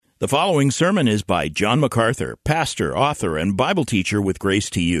The following sermon is by John MacArthur, pastor, author, and Bible teacher with Grace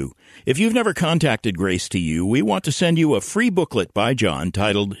to You. If you've never contacted Grace to You, we want to send you a free booklet by John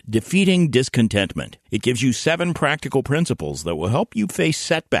titled Defeating Discontentment. It gives you 7 practical principles that will help you face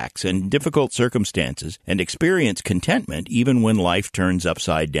setbacks and difficult circumstances and experience contentment even when life turns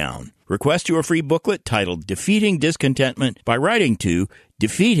upside down. Request your free booklet titled Defeating Discontentment by writing to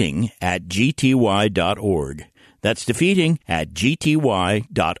defeating@gty.org. That's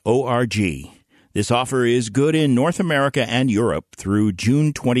defeating@gty.org. This offer is good in North America and Europe through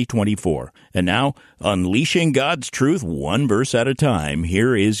June 2024. And now, unleashing God's truth one verse at a time,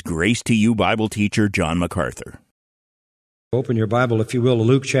 here is Grace to You Bible teacher John MacArthur. Open your Bible, if you will, to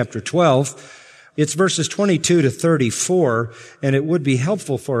Luke chapter 12. It's verses 22 to 34, and it would be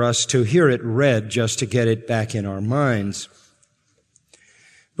helpful for us to hear it read just to get it back in our minds.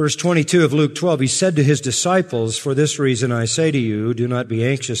 Verse 22 of Luke 12, he said to his disciples, "For this reason I say to you, do not be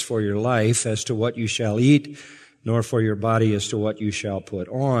anxious for your life as to what you shall eat, nor for your body as to what you shall put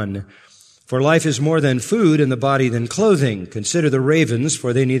on. For life is more than food, and the body than clothing. Consider the ravens,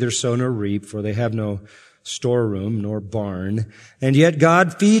 for they neither sow nor reap, for they have no storeroom nor barn, and yet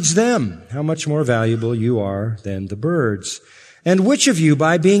God feeds them. How much more valuable you are than the birds. And which of you,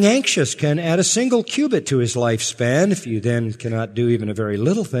 by being anxious, can add a single cubit to his lifespan? If you then cannot do even a very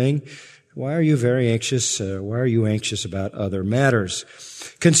little thing, why are you anxious about other matters?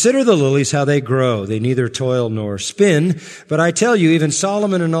 Consider the lilies, how they grow. They neither toil nor spin. But I tell you, even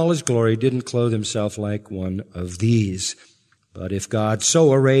Solomon in all his glory didn't clothe himself like one of these. But if God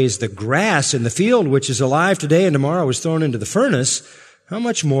so arrays the grass in the field, which is alive today and tomorrow is thrown into the furnace, how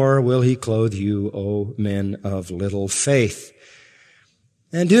much more will he clothe you, O men of little faith?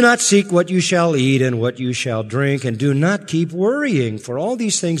 And do not seek what you shall eat and what you shall drink, and do not keep worrying, for all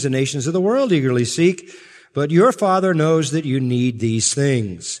these things the nations of the world eagerly seek, but your Father knows that you need these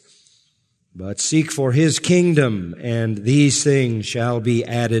things. But seek for his kingdom, and these things shall be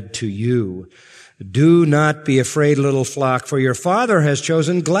added to you. Do not be afraid, little flock, for your Father has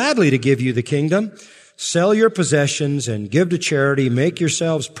chosen gladly to give you the kingdom. Sell your possessions and give to charity. Make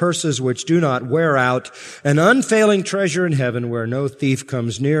yourselves purses which do not wear out, an unfailing treasure in heaven where no thief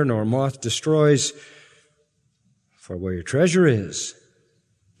comes near nor moth destroys. For where your treasure is,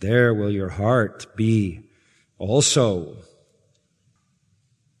 there will your heart be also."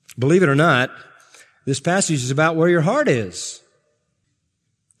 Believe it or not, this passage is about where your heart is.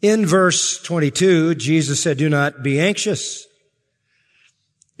 In verse 22, Jesus said, "Do not be anxious."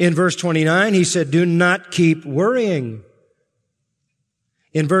 In verse 29, he said, "Do not keep worrying."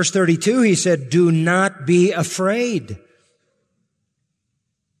 In verse 32, he said, "Do not be afraid."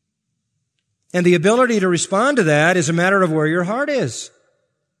 And the ability to respond to that is a matter of where your heart is.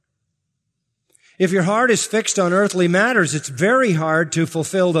 If your heart is fixed on earthly matters, it's very hard to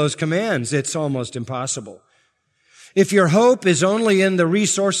fulfill those commands. It's almost impossible. If your hope is only in the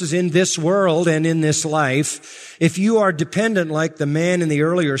resources in this world and in this life, if you are dependent, like the man in the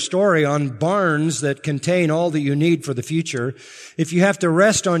earlier story, on barns that contain all that you need for the future, if you have to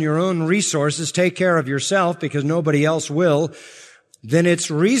rest on your own resources, take care of yourself because nobody else will, then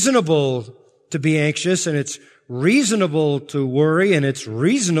it's reasonable to be anxious, and it's reasonable to worry, and it's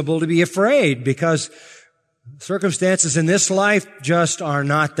reasonable to be afraid, because circumstances in this life just are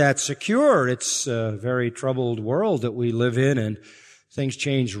not that secure. It's a very troubled world that we live in, and things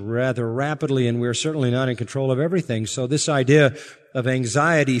change rather rapidly, and we're certainly not in control of everything. So this idea of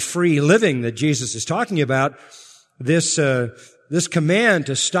anxiety-free living that Jesus is talking about, this command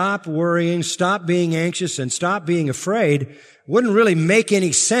to stop worrying, stop being anxious, and stop being afraid, wouldn't really make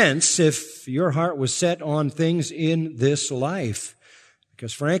any sense if your heart was set on things in this life.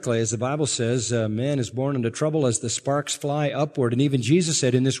 Because frankly, as the Bible says, man is born into trouble as the sparks fly upward. And even Jesus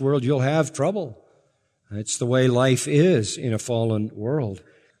said, in this world you'll have trouble. It's the way life is in a fallen world.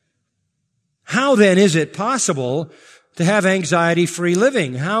 How then is it possible to have anxiety-free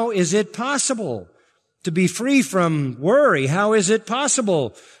living? How is it possible to be free from worry? How is it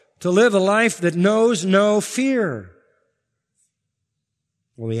possible to live a life that knows no fear?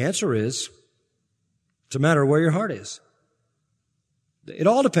 Well, the answer is, it's a matter of where your heart is. It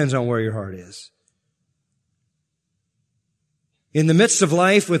all depends on where your heart is. In the midst of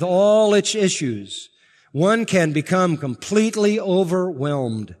life with all its issues, one can become completely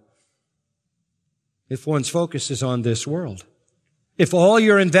overwhelmed if one's focus is on this world. If all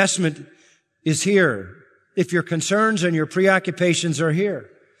your investment is here, if your concerns and your preoccupations are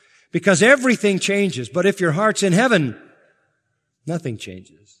here, because everything changes. But if your heart's in heaven, nothing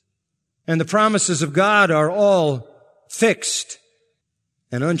changes. And the promises of God are all fixed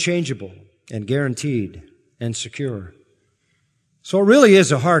and unchangeable and guaranteed and secure. So it really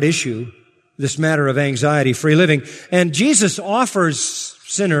is a hard issue, this matter of anxiety-free living. And Jesus offers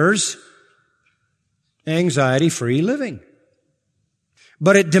sinners anxiety-free living.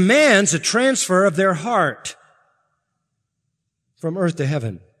 But it demands a transfer of their heart from earth to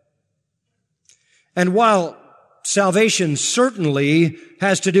heaven. And while salvation certainly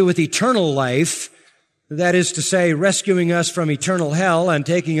has to do with eternal life, that is to say, rescuing us from eternal hell and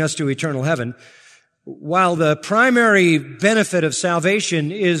taking us to eternal heaven, while the primary benefit of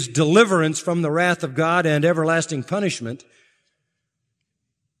salvation is deliverance from the wrath of God and everlasting punishment,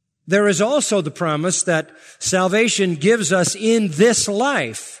 there is also the promise that salvation gives us in this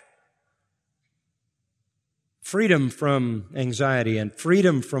life freedom from anxiety and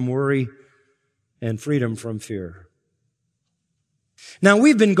freedom from worry and freedom from fear. Now,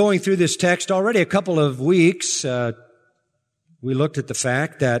 we've been going through this text already a couple of weeks. We looked at the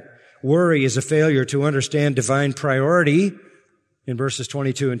fact that worry is a failure to understand divine priority in verses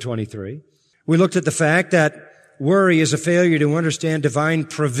 22 and 23. We looked at the fact that worry is a failure to understand divine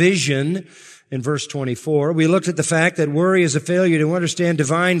provision in verse 24. We looked at the fact that worry is a failure to understand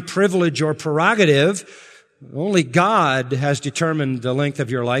divine privilege or prerogative. Only God has determined the length of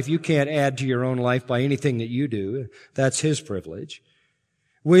your life. You can't add to your own life by anything that you do. That's His privilege.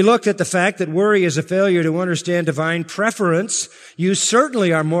 We looked at the fact that worry is a failure to understand divine preference. You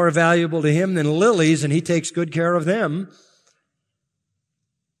certainly are more valuable to Him than lilies, and He takes good care of them.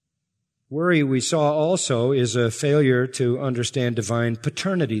 Worry, we saw also, is a failure to understand divine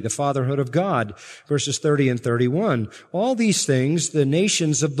paternity, the fatherhood of God, verses 30 and 31. All these things the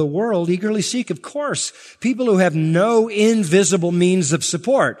nations of the world eagerly seek. Of course, people who have no invisible means of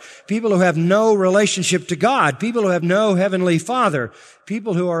support, people who have no relationship to God, people who have no heavenly Father,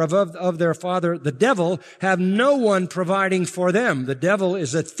 people who are of their father, the devil, have no one providing for them. The devil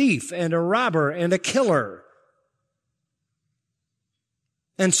is a thief and a robber and a killer.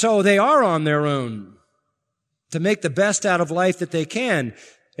 And so they are on their own to make the best out of life that they can.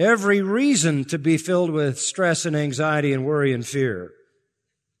 Every reason to be filled with stress and anxiety and worry and fear.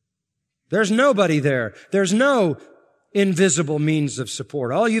 There's nobody there. There's no invisible means of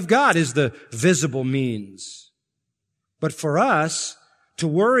support. All you've got is the visible means. But for us, to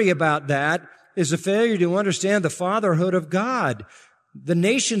worry about that is a failure to understand the fatherhood of God. The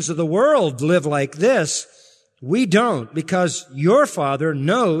nations of the world live like this. We don't, because your Father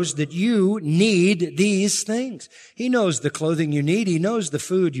knows that you need these things. He knows the clothing you need. He knows the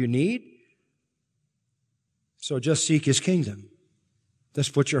food you need. So just seek His kingdom.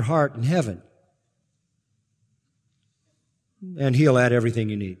 Just put your heart in heaven. And He'll add everything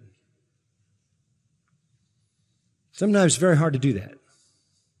you need. Sometimes it's very hard to do that.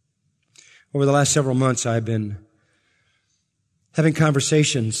 Over the last several months, I've been having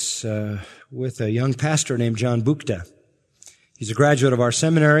conversations with a young pastor named John Bukta. He's a graduate of our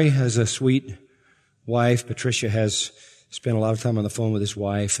seminary, has a sweet wife. Patricia has spent a lot of time on the phone with his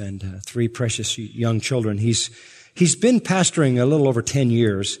wife and 3 precious young children. He's been pastoring a little over 10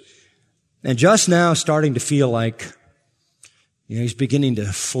 years and just now starting to feel like, he's beginning to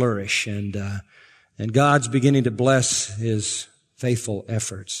flourish and God's beginning to bless his faithful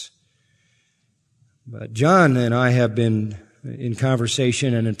efforts. But John and I have been in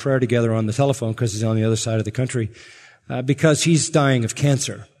conversation and in prayer together on the telephone because he's on the other side of the country, because he's dying of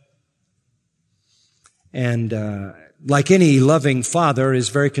cancer. And like any loving father, is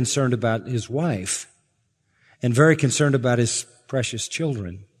very concerned about his wife and very concerned about his precious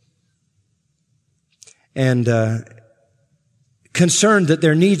children. And concerned that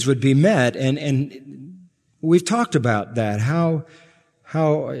their needs would be met. And we've talked about that. How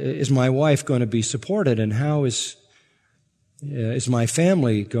is my wife going to be supported, and how is my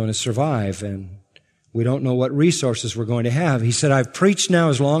family going to survive? And we don't know what resources we're going to have. He said, I've preached now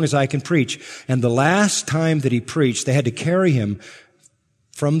as long as I can preach. And the last time that he preached, they had to carry him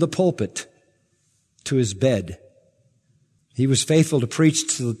from the pulpit to his bed. He was faithful to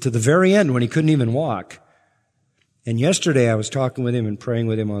preach to the very end when he couldn't even walk. And yesterday I was talking with him and praying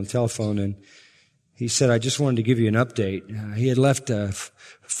with him on the telephone, and he said, I just wanted to give you an update. He had left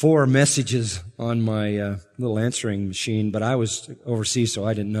 4 messages on my little answering machine, but I was overseas, so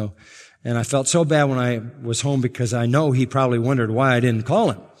I didn't know. And I felt so bad when I was home because I know he probably wondered why I didn't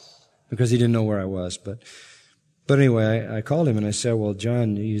call him, because he didn't know where I was. But anyway, I called him and I said, well,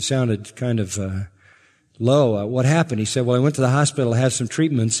 John, you sounded kind of low. What happened? He said, well, I went to the hospital, had some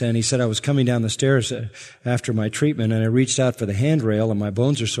treatments, and he said I was coming down the stairs after my treatment, and I reached out for the handrail, and my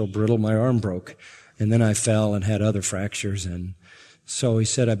bones are so brittle, my arm broke. And then I fell and had other fractures. And so he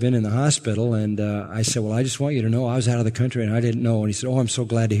said, I've been in the hospital. And I said, well, I just want you to know I was out of the country and I didn't know. And he said, oh, I'm so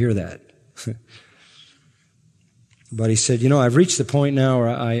glad to hear that. But he said, I've reached the point now where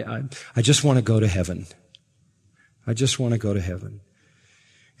I just want to go to heaven. I just want to go to heaven.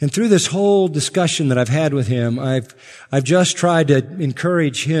 And through this whole discussion that I've had with him, I've just tried to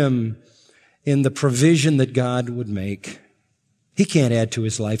encourage him in the provision that God would make. He can't add to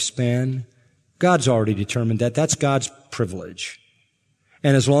his lifespan. God's already determined that. That's God's privilege.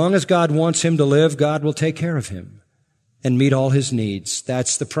 And as long as God wants him to live, God will take care of him and meet all his needs.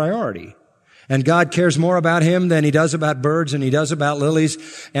 That's the priority. And God cares more about him than he does about birds and he does about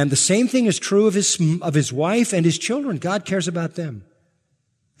lilies. And the same thing is true of his wife and his children. God cares about them.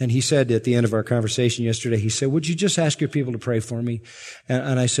 And he said at the end of our conversation yesterday, he said, would you just ask your people to pray for me?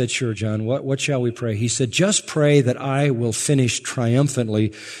 And I said, sure, John, what shall we pray? He said, just pray that I will finish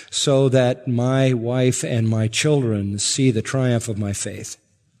triumphantly so that my wife and my children see the triumph of my faith.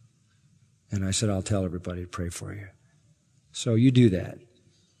 And I said, I'll tell everybody to pray for you. So you do that.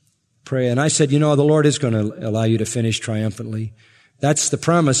 Pray. And I said, the Lord is going to allow you to finish triumphantly. That's the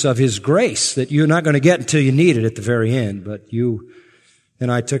promise of his grace that you're not going to get until you need it at the very end, but you...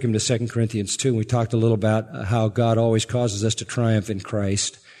 And I took him to 2 Corinthians 2, and we talked a little about how God always causes us to triumph in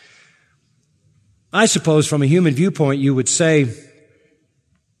Christ. I suppose from a human viewpoint, you would say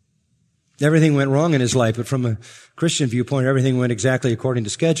everything went wrong in his life, but from a Christian viewpoint, everything went exactly according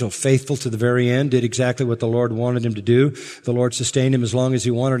to schedule. Faithful to the very end, did exactly what the Lord wanted him to do. The Lord sustained him as long as he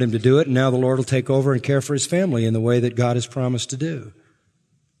wanted him to do it, and now the Lord will take over and care for his family in the way that God has promised to do.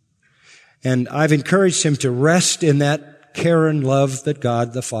 And I've encouraged him to rest in that care and love that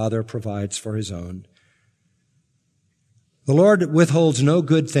God the Father provides for his own. The Lord withholds no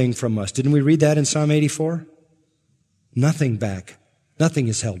good thing from us. Didn't we read that in Psalm 84? Nothing back. Nothing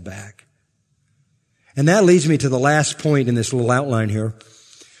is held back. And that leads me to the last point in this little outline here.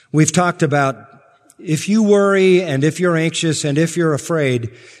 We've talked about if you worry and if you're anxious and if you're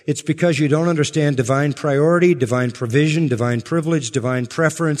afraid, it's because you don't understand divine priority, divine provision, divine privilege, divine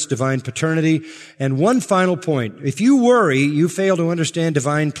preference, divine paternity. And one final point. If you worry, you fail to understand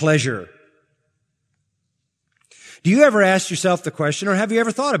divine pleasure. Do you ever ask yourself the question, or have you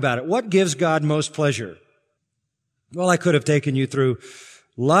ever thought about it? What gives God most pleasure? Well, I could have taken you through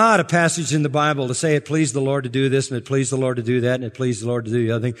a lot of passages in the Bible to say it pleased the Lord to do this and it pleased the Lord to do that and it pleased the Lord to do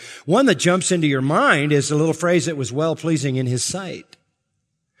the other thing. One that jumps into your mind is a little phrase that was well-pleasing in his sight.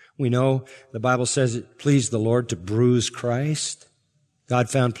 We know the Bible says it pleased the Lord to bruise Christ. God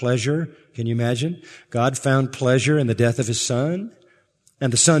found pleasure. Can you imagine? God found pleasure in the death of his Son.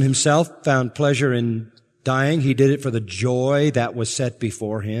 And the Son himself found pleasure in dying. He did it for the joy that was set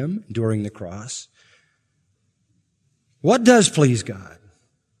before him during the cross. What does please God?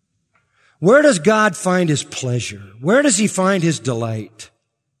 Where does God find his pleasure? Where does he find his delight?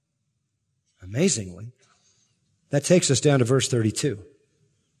 Amazingly, that takes us down to verse 32.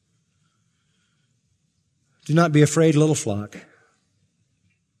 Do not be afraid, little flock,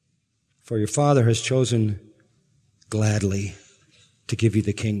 for your Father has chosen gladly to give you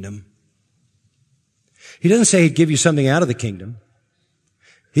the kingdom. He doesn't say he'd give you something out of the kingdom.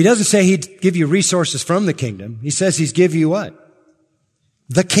 He doesn't say he'd give you resources from the kingdom. He says he's give you what?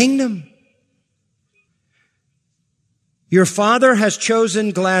 The kingdom. Your Father has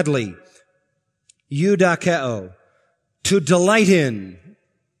chosen gladly, eudakeo, to delight in,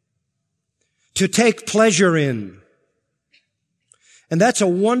 to take pleasure in. And that's a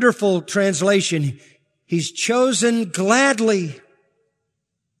wonderful translation. He's chosen gladly.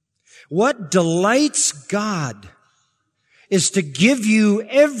 What delights God is to give you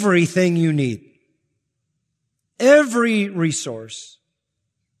everything you need, every resource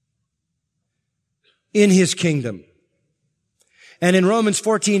in his kingdom. And in Romans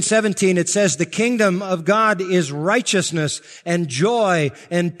 14:17, it says the kingdom of God is righteousness and joy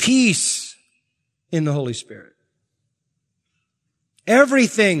and peace in the Holy Spirit.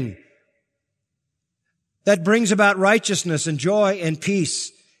 Everything that brings about righteousness and joy and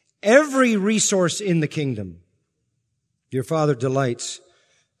peace, every resource in the kingdom, your Father delights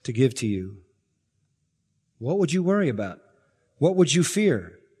to give to you. What would you worry about? What would you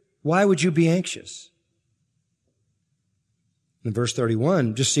fear? Why would you be anxious? In verse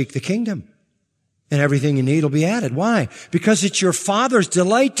 31, just seek the kingdom and everything you need will be added. Why? Because it's your Father's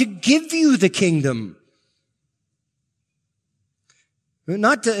delight to give you the kingdom.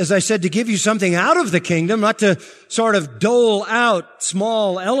 Not to, as I said, to give you something out of the kingdom, not to sort of dole out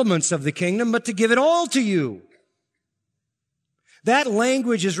small elements of the kingdom, but to give it all to you. That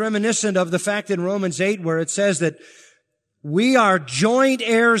language is reminiscent of the fact in Romans 8 where it says that we are joint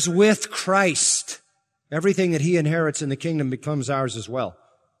heirs with Christ. Everything that he inherits in the kingdom becomes ours as well.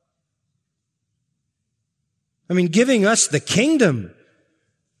 I mean, giving us the kingdom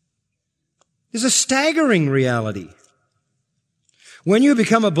is a staggering reality. When you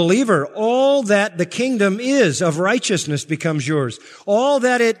become a believer, all that the kingdom is of righteousness becomes yours. All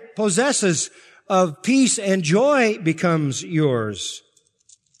that it possesses of peace and joy becomes yours.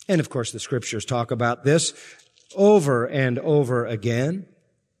 And of course, the scriptures talk about this over and over again.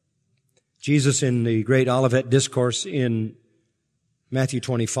 Jesus, in the great Olivet Discourse in Matthew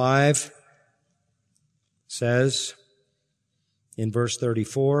 25, says in verse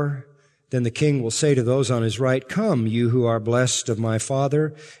 34, "Then the king will say to those on his right, 'Come, you who are blessed of my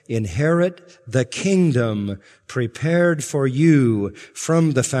Father, inherit the kingdom prepared for you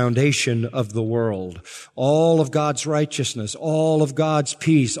from the foundation of the world.'" All of God's righteousness, all of God's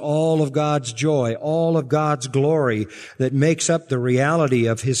peace, all of God's joy, all of God's glory that makes up the reality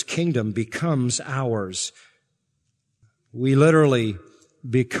of His kingdom becomes ours. We literally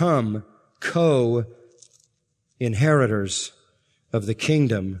become co-inheritors of the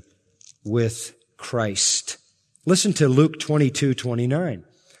kingdom with Christ. Listen to Luke 22:29.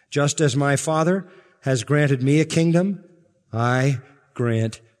 "Just as my Father has granted me a kingdom, I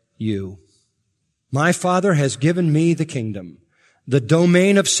grant you." My Father has given me the kingdom, the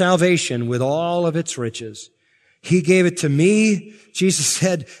domain of salvation with all of its riches. He gave it to me, Jesus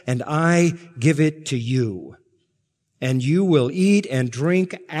said, "and I give it to you. And you will eat and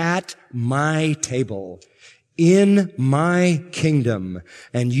drink at my table, in my kingdom,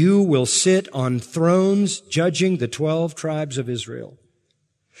 and you will sit on thrones judging the 12 tribes of Israel."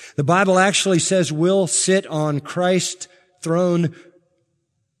 The Bible actually says we'll sit on Christ's throne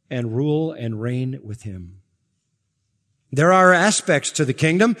and rule and reign with Him. There are aspects to the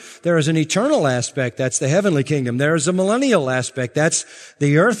kingdom. There is an eternal aspect. That's the heavenly kingdom. There is a millennial aspect. That's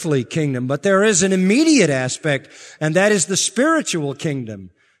the earthly kingdom. But there is an immediate aspect, and that is the spiritual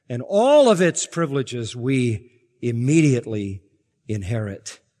kingdom. And all of its privileges we immediately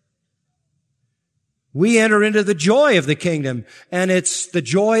inherit. We enter into the joy of the kingdom, and it's the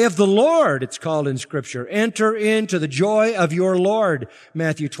joy of the Lord, it's called in Scripture. Enter into the joy of your Lord,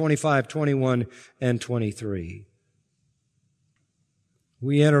 Matthew 25:21 and 23.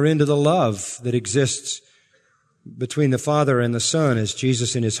 We enter into the love that exists between the Father and the Son, as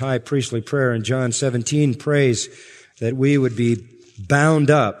Jesus in His high priestly prayer in John 17 prays that we would be bound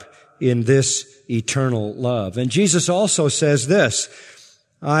up in this eternal love. And Jesus also says this,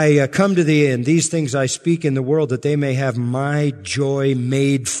 "I come to thee, and these things I speak in the world, that they may have my joy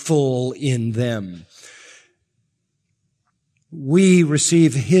made full in them." We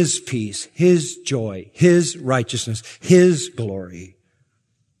receive His peace, His joy, His righteousness, His glory.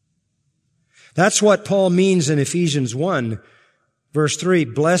 That's what Paul means in Ephesians 1, verse 3.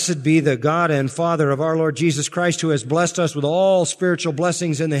 "Blessed be the God and Father of our Lord Jesus Christ, who has blessed us with all spiritual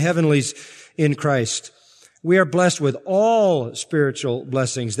blessings in the heavenlies in Christ." We are blessed with all spiritual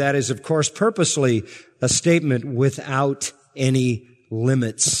blessings. That is, of course, purposely a statement without any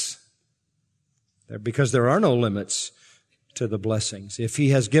limits. Because there are no limits to the blessings. If He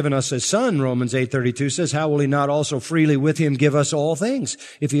has given us His Son, Romans 8:32 says, how will He not also freely with Him give us all things?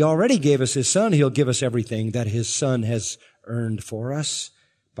 If He already gave us His Son, He'll give us everything that His Son has earned for us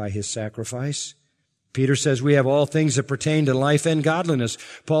by His sacrifice. Peter says we have all things that pertain to life and godliness.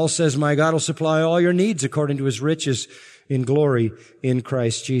 Paul says, my God will supply all your needs according to His riches in glory in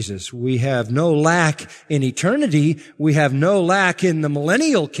Christ Jesus. We have no lack in eternity. We have no lack in the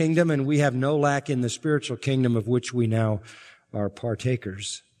millennial kingdom, and we have no lack in the spiritual kingdom of which we now are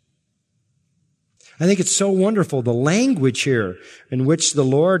partakers. I think it's so wonderful, the language here in which the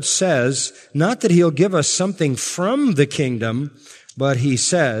Lord says, not that He'll give us something from the kingdom, but He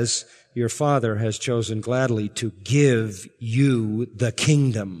says, your Father has chosen gladly to give you the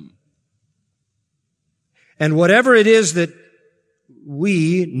kingdom. And whatever it is that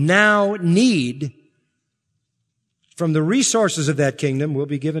we now need from the resources of that kingdom will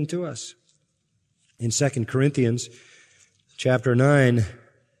be given to us. In 2 Corinthians chapter 9,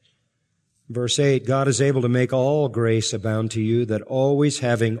 verse 8, God is able to make all grace abound to you, that always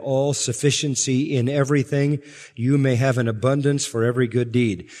having all sufficiency in everything, you may have an abundance for every good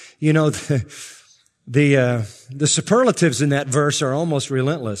deed. You know, the superlatives in that verse are almost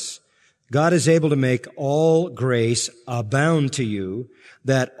relentless. God is able to make all grace abound to you,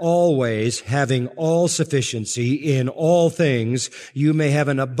 that always having all sufficiency in all things, you may have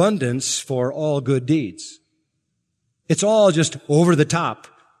an abundance for all good deeds. It's all just over the top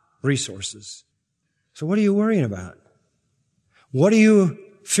resources. So what are you worrying about? What are you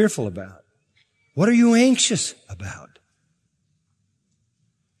fearful about? What are you anxious about?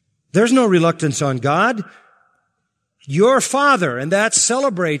 There's no reluctance on God. Your Father, and that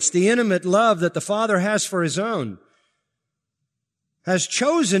celebrates the intimate love that the Father has for His own, has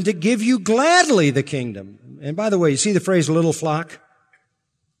chosen to give you gladly the kingdom. And by the way, you see the phrase little flock?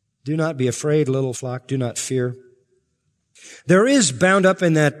 Do not be afraid, little flock. Do not fear. There is bound up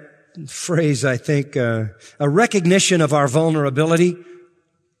in that phrase, I think, a recognition of our vulnerability.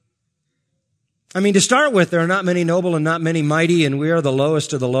 I mean, to start with, there are not many noble and not many mighty, and we are the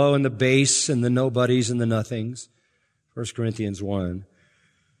lowest of the low and the base and the nobodies and the nothings. 1 Corinthians 1.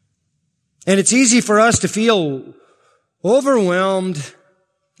 And it's easy for us to feel overwhelmed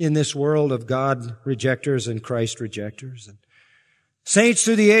in this world of God rejectors and Christ rejectors. And saints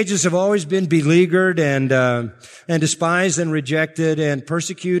through the ages have always been beleaguered and despised and rejected and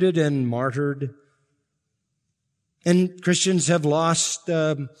persecuted and martyred. And Christians have lost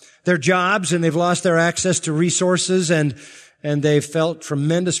their jobs, and they've lost their access to resources, and they've felt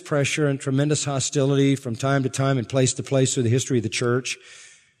tremendous pressure and tremendous hostility from time to time and place to place through the history of the church.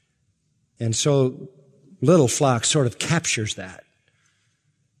 And so little flock sort of captures that.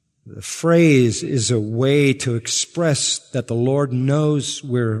 The phrase is a way to express that the Lord knows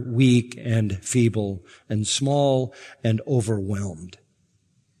we're weak and feeble and small and overwhelmed.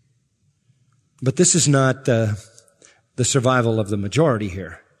 But this is not the survival of the majority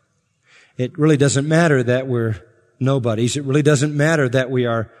here. It really doesn't matter that we're nobodies. It really doesn't matter that we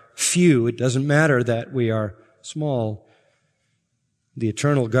are few. It doesn't matter that we are small. The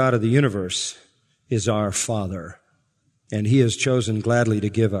eternal God of the universe is our Father, and He has chosen gladly to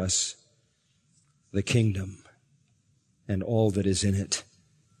give us the kingdom and all that is in it.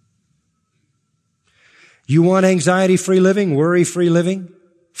 You want anxiety-free living, worry-free living,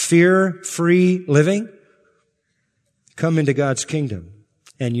 fear-free living? Come into God's kingdom,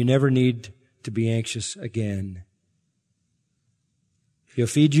 and you never need to be anxious again. He'll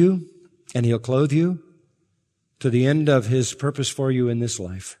feed you, and He'll clothe you to the end of His purpose for you in this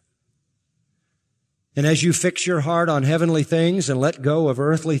life. And as you fix your heart on heavenly things and let go of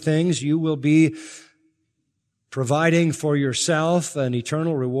earthly things, you will be providing for yourself an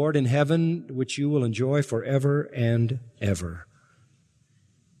eternal reward in heaven, which you will enjoy forever and ever.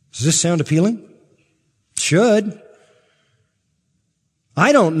 Does this sound appealing? It should.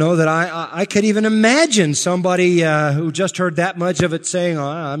 I don't know that I could even imagine somebody who just heard that much of it saying, "Oh,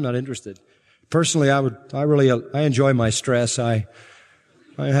 I'm not interested." Personally, I enjoy my stress. I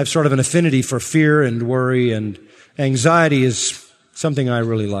have sort of an affinity for fear and worry, and anxiety is something I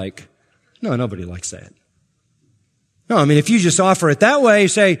really like. No, nobody likes that. No, I mean, if you just offer it that way,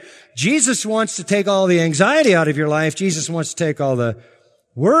 say, Jesus wants to take all the anxiety out of your life, Jesus wants to take all the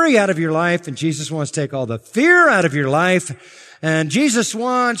worry out of your life, and Jesus wants to take all the fear out of your life, and Jesus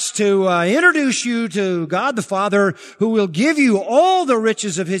wants to introduce you to God the Father, who will give you all the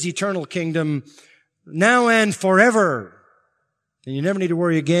riches of His eternal kingdom now and forever. And you never need to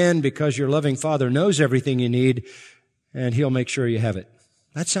worry again, because your loving Father knows everything you need, and He'll make sure you have it.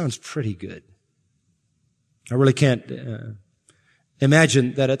 That sounds pretty good. I really can't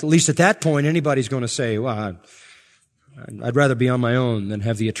imagine that at least at that point anybody's going to say, "Well, I'd rather be on my own than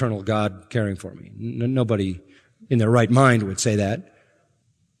have the eternal God caring for me." Nobody in their right mind would say that.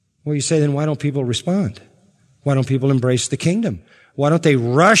 Well, you say, then why don't people respond? Why don't people embrace the kingdom? Why don't they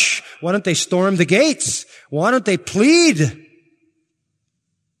rush? Why don't they storm the gates? Why don't they plead? It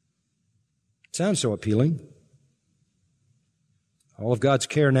sounds so appealing. All of God's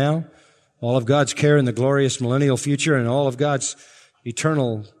care now, all of God's care in the glorious millennial future, and all of God's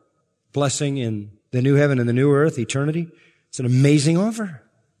eternal blessing in the new heaven and the new earth, eternity. It's an amazing offer.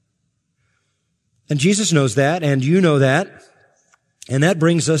 And Jesus knows that, and you know that. And that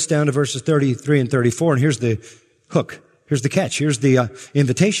brings us down to verses 33 and 34. And here's the hook. Here's the catch. Here's the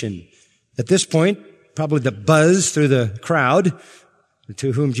invitation. At this point, probably the buzz through the crowd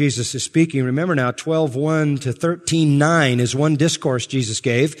to whom Jesus is speaking. Remember now, 12:1 to 13:9 is one discourse Jesus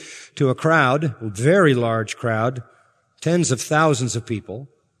gave to a crowd, a very large crowd, tens of thousands of people.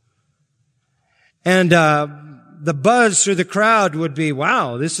 And the buzz through the crowd would be,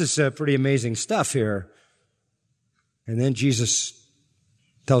 wow, this is pretty amazing stuff here. And then Jesus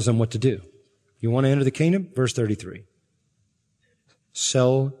tells them what to do. You want to enter the kingdom? Verse 33.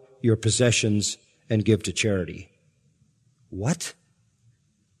 Sell your possessions and give to charity. What?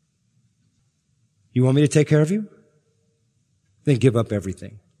 You want me to take care of you? Then give up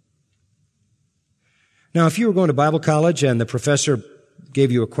everything. Now, if you were going to Bible college and the professor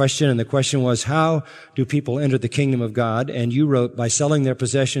gave you a question, and the question was, how do people enter the kingdom of God? And you wrote, by selling their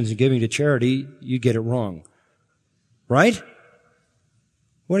possessions and giving to charity, you get it wrong. Right?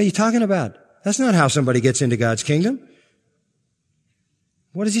 What are you talking about? That's not how somebody gets into God's kingdom.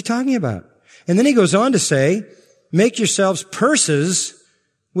 What is he talking about? And then he goes on to say, make yourselves purses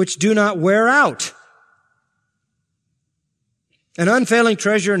which do not wear out. An unfailing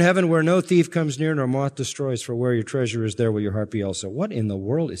treasure in heaven where no thief comes near nor moth destroys, for where your treasure is, there will your heart be also. What in the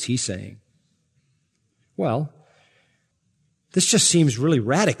world is he saying? Well, this just seems really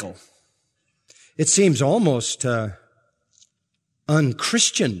radical. It seems almost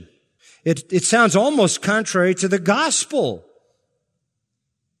unchristian. It sounds almost contrary to the gospel.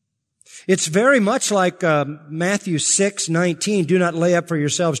 It's very much like Matthew 6:19. Do not lay up for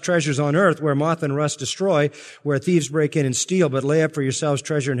yourselves treasures on earth where moth and rust destroy, where thieves break in and steal, but lay up for yourselves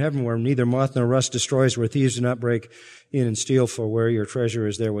treasure in heaven where neither moth nor rust destroys, where thieves do not break in and steal, for where your treasure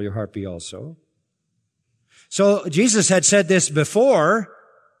is, there will your heart be also. So Jesus had said this before.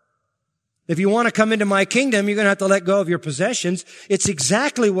 If you want to come into my kingdom, you're going to have to let go of your possessions. It's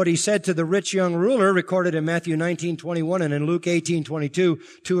exactly what he said to the rich young ruler, recorded in Matthew 19:21 and in Luke 18:22,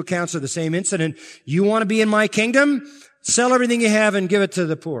 two accounts of the same incident. You want to be in my kingdom? Sell everything you have and give it to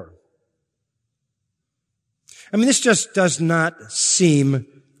the poor. I mean, this just does not seem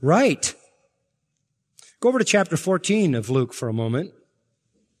right. Go over to chapter 14 of Luke for a moment.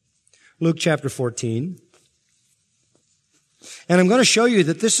 Luke chapter 14. And I'm going to show you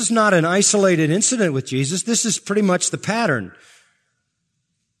that this is not an isolated incident with Jesus. This is pretty much the pattern.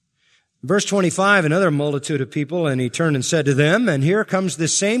 Verse 25, another multitude of people, and he turned and said to them, and here comes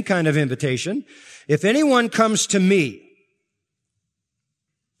this same kind of invitation. If anyone comes to me,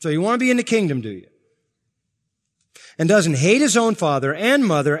 so you want to be in the kingdom, do you? And doesn't hate his own father and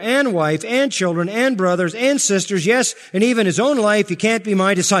mother and wife and children and brothers and sisters, yes, and even his own life, he can't be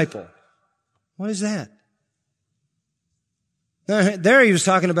my disciple. What is that? There he was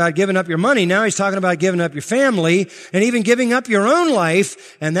talking about giving up your money. Now he's talking about giving up your family and even giving up your own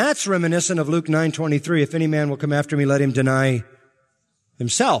life. And that's reminiscent of Luke 9:23. If any man will come after me, let him deny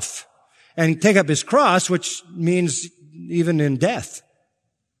himself and take up his cross, which means even in death.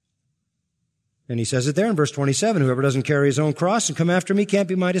 And he says it there in verse 27. Whoever doesn't carry his own cross and come after me can't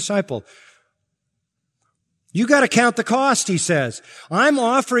be my disciple. You got to count the cost, he says. I'm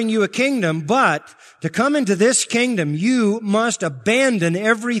offering you a kingdom, but to come into this kingdom, you must abandon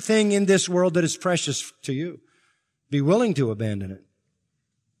everything in this world that is precious to you. Be willing to abandon it.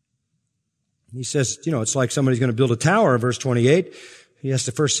 He says, it's like somebody's going to build a tower, verse 28. He has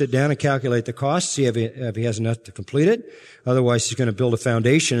to first sit down and calculate the cost, see if he has enough to complete it. Otherwise, he's going to build a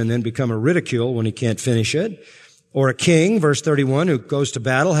foundation and then become a ridicule when he can't finish it. Or a king, verse 31, who goes to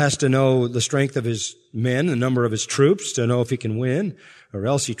battle has to know the strength of his men, the number of his troops, to know if he can win, or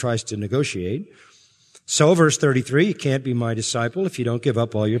else he tries to negotiate. So, verse 33, you can't be my disciple if you don't give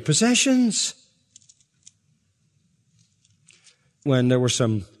up all your possessions. When there were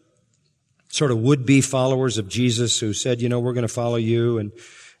some sort of would-be followers of Jesus who said, we're going to follow you,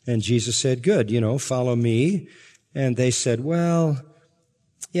 and Jesus said, good, follow me. And they said, well,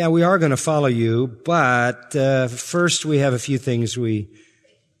 yeah, we are going to follow you, but first we have a few things we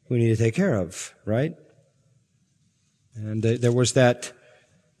need to take care of, right? And there was that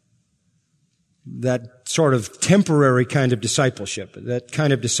sort of temporary kind of discipleship,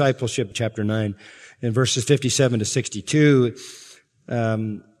 chapter 9, in verses 57 to 62.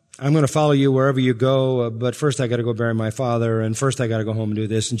 I'm going to follow you wherever you go, but first I got to go bury my father, and first I got to go home and do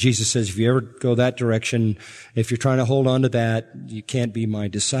this. And Jesus says, if you ever go that direction, if you're trying to hold on to that, you can't be my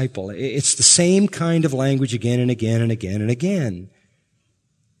disciple. It's the same kind of language again and again and again and again.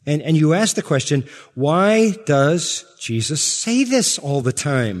 And you ask the question, why does Jesus say this all the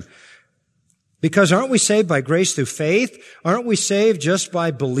time? Because aren't we saved by grace through faith? Aren't we saved just by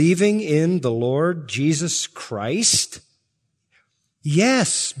believing in the Lord Jesus Christ?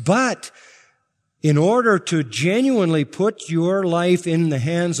 Yes, but in order to genuinely put your life in the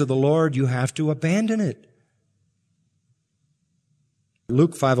hands of the Lord, you have to abandon it.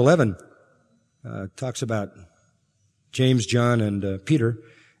 Luke 5:11 talks about James, John, and Peter.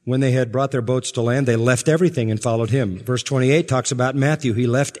 When they had brought their boats to land, they left everything and followed him. Verse 28 talks about Matthew. He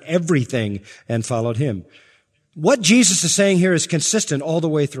left everything and followed him. What Jesus is saying here is consistent all the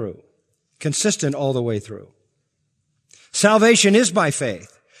way through. Consistent all the way through. Salvation is by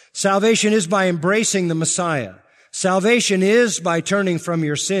faith. Salvation is by embracing the Messiah. Salvation is by turning from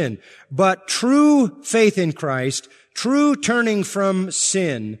your sin. But true faith in Christ, true turning from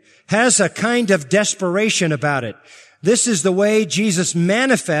sin, has a kind of desperation about it. This is the way Jesus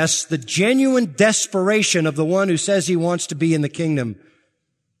manifests the genuine desperation of the one who says he wants to be in the kingdom.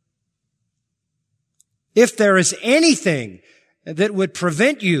 If there is anything that would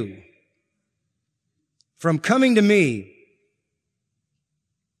prevent you from coming to me,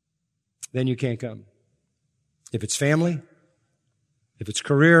 then you can't come. If it's family, if it's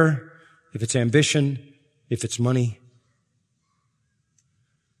career, if it's ambition, if it's money.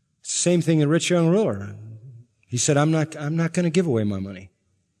 It's the same thing in rich young ruler. He said, I'm not going to give away my money.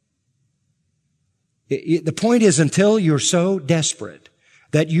 The point is, until you're so desperate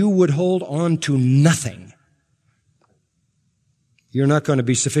that you would hold on to nothing, you're not going to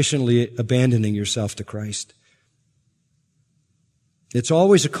be sufficiently abandoning yourself to Christ. It's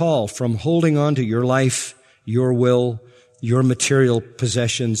always a call from holding on to your life, your will, your material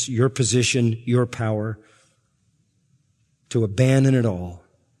possessions, your position, your power, to abandon it all,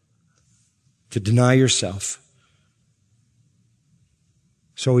 to deny yourself.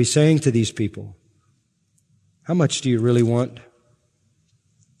 So he's saying to these people, how much do you really want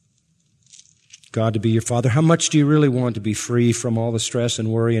God to be your Father? How much do you really want to be free from all the stress and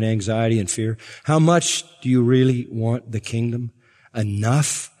worry and anxiety and fear? How much do you really want the kingdom?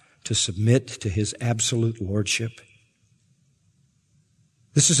 Enough to submit to His absolute lordship?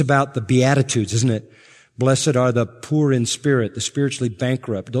 This is about the Beatitudes, isn't it? Blessed are the poor in spirit, the spiritually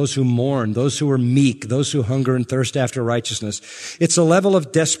bankrupt, those who mourn, those who are meek, those who hunger and thirst after righteousness. It's a level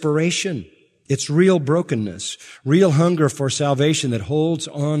of desperation. It's real brokenness, real hunger for salvation that holds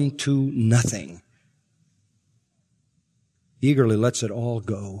on to nothing. Eagerly lets it all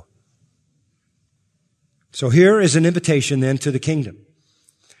go. So here is an invitation then to the kingdom.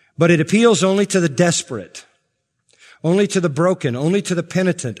 But it appeals only to the desperate, only to the broken, only to the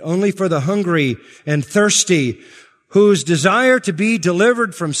penitent, only for the hungry and thirsty, whose desire to be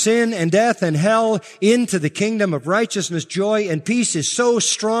delivered from sin and death and hell into the kingdom of righteousness, joy, and peace is so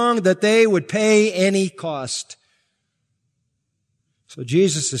strong that they would pay any cost. So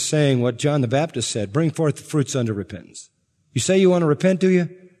Jesus is saying what John the Baptist said, bring forth the fruits unto repentance. You say you want to repent, do you?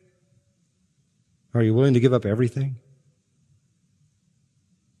 Are you willing to give up everything?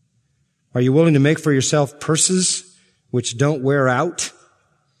 Are you willing to make for yourself purses which don't wear out?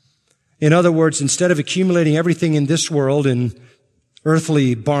 In other words, instead of accumulating everything in this world in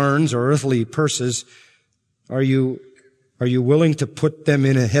earthly barns or earthly purses, are you willing to put them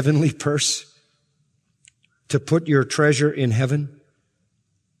in a heavenly purse? To put your treasure in heaven?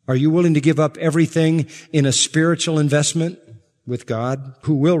 Are you willing to give up everything in a spiritual investment with God,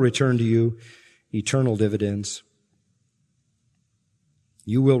 who will return to you eternal dividends?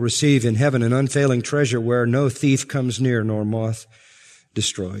 You will receive in heaven an unfailing treasure where no thief comes near nor moth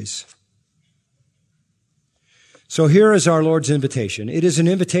destroys. So here is our Lord's invitation. It is an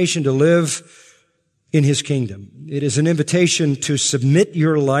invitation to live in His kingdom. It is an invitation to submit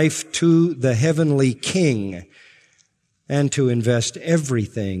your life to the heavenly King and to invest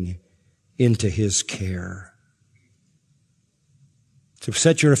everything into His care. To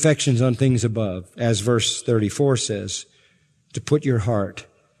set your affections on things above, as verse 34 says, to put your heart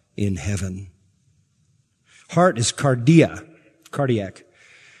in heaven. Heart is cardiac.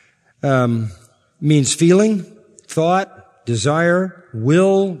 Means feeling, thought, desire,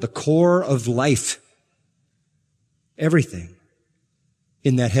 will, the core of life. Everything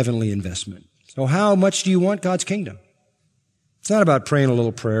in that heavenly investment. So how much do you want God's kingdom? It's not about praying a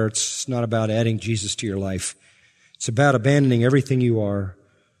little prayer. It's not about adding Jesus to your life. It's about abandoning everything you are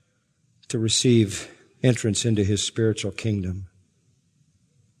to receive entrance into His spiritual kingdom.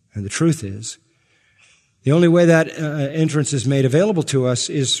 And the truth is, the only way that entrance is made available to us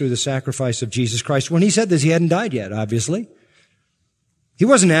is through the sacrifice of Jesus Christ. When He said this, He hadn't died yet, obviously. He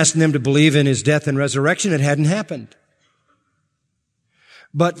wasn't asking them to believe in His death and resurrection. It hadn't happened.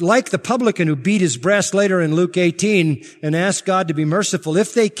 But like the publican who beat his breast later in Luke 18 and asked God to be merciful,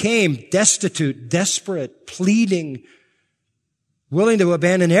 if they came destitute, desperate, pleading, willing to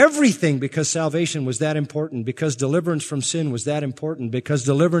abandon everything because salvation was that important, because deliverance from sin was that important, because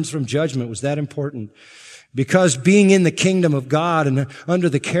deliverance from judgment was that important, because being in the kingdom of God and under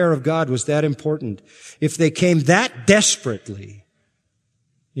the care of God was that important. If they came that desperately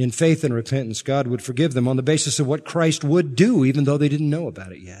in faith and repentance, God would forgive them on the basis of what Christ would do, even though they didn't know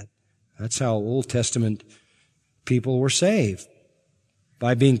about it yet. That's how Old Testament people were saved,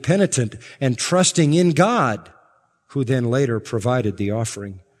 by being penitent and trusting in God, who then later provided the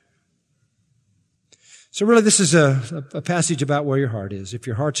offering. So really this is a passage about where your heart is. If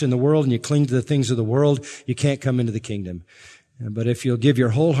your heart's in the world and you cling to the things of the world, you can't come into the kingdom. But if you'll give your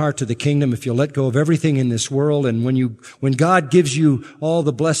whole heart to the kingdom, if you'll let go of everything in this world, and when God gives you all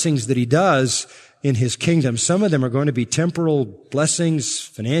the blessings that He does in His kingdom, some of them are going to be temporal blessings,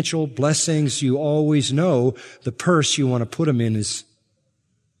 financial blessings. You always know the purse you want to put them in is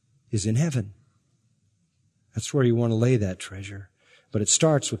in heaven. That's where you want to lay that treasure. But it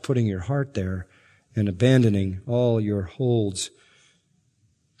starts with putting your heart there and abandoning all your holds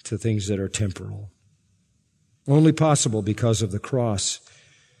to things that are temporal. Only possible because of the cross.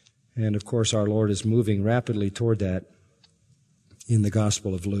 And of course, our Lord is moving rapidly toward that in the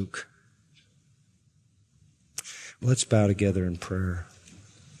Gospel of Luke. Let's bow together in prayer.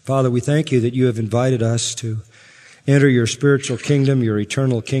 Father, we thank you that you have invited us to enter your spiritual kingdom, your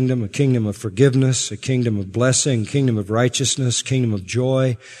eternal kingdom, a kingdom of forgiveness, a kingdom of blessing, a kingdom of righteousness, kingdom of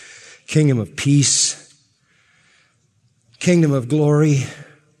joy, kingdom of peace, kingdom of glory.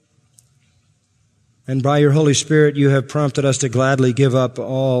 And by your Holy Spirit, you have prompted us to gladly give up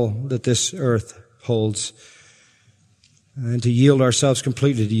all that this earth holds and to yield ourselves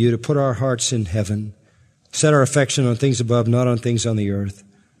completely to you, to put our hearts in heaven, set our affection on things above, not on things on the earth,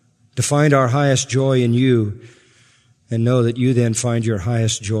 to find our highest joy in you and know that you then find your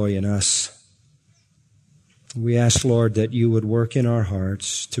highest joy in us. We ask, Lord, that you would work in our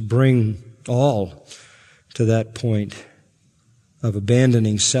hearts to bring all to that point of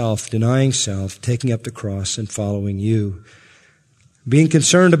abandoning self, denying self, taking up the cross and following you, being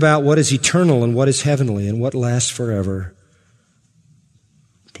concerned about what is eternal and what is heavenly and what lasts forever,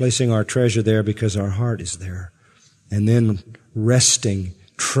 placing our treasure there because our heart is there, and then resting,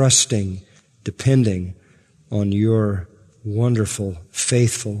 trusting, depending on your wonderful,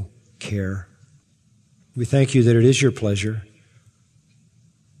 faithful care. We thank you that it is your pleasure.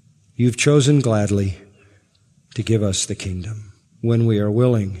 You've chosen gladly to give us the kingdom when we are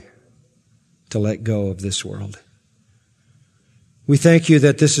willing to let go of this world. We thank you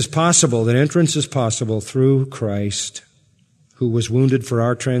that this is possible, that entrance is possible through Christ, who was wounded for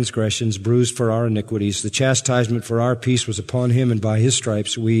our transgressions, bruised for our iniquities. The chastisement for our peace was upon him, and by his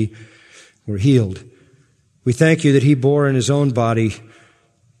stripes we were healed. We thank you that he bore in his own body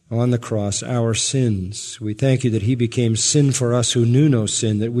on the cross our sins. We thank you that he became sin for us who knew no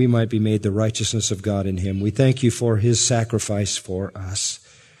sin, that we might be made the righteousness of God in him. We thank you for his sacrifice for us.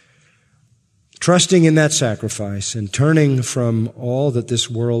 Trusting in that sacrifice and turning from all that this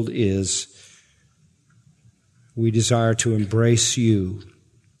world is, we desire to embrace you,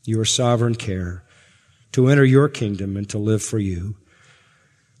 your sovereign care, to enter your kingdom and to live for you,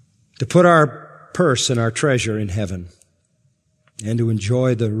 to put our purse and our treasure in heaven, and to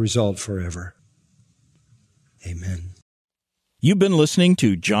enjoy the result forever. Amen. You've been listening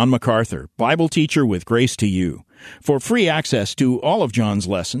to John MacArthur, Bible teacher with Grace to You. For free access to all of John's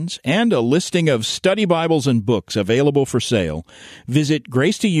lessons and a listing of study Bibles and books available for sale, visit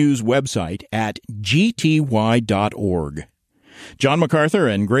Grace to You's website at gty.org. John MacArthur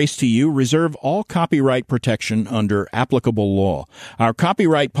and Grace to You reserve all copyright protection under applicable law. Our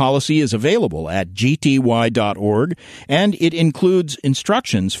copyright policy is available at gty.org, and it includes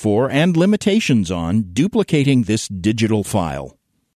instructions for and limitations on duplicating this digital file.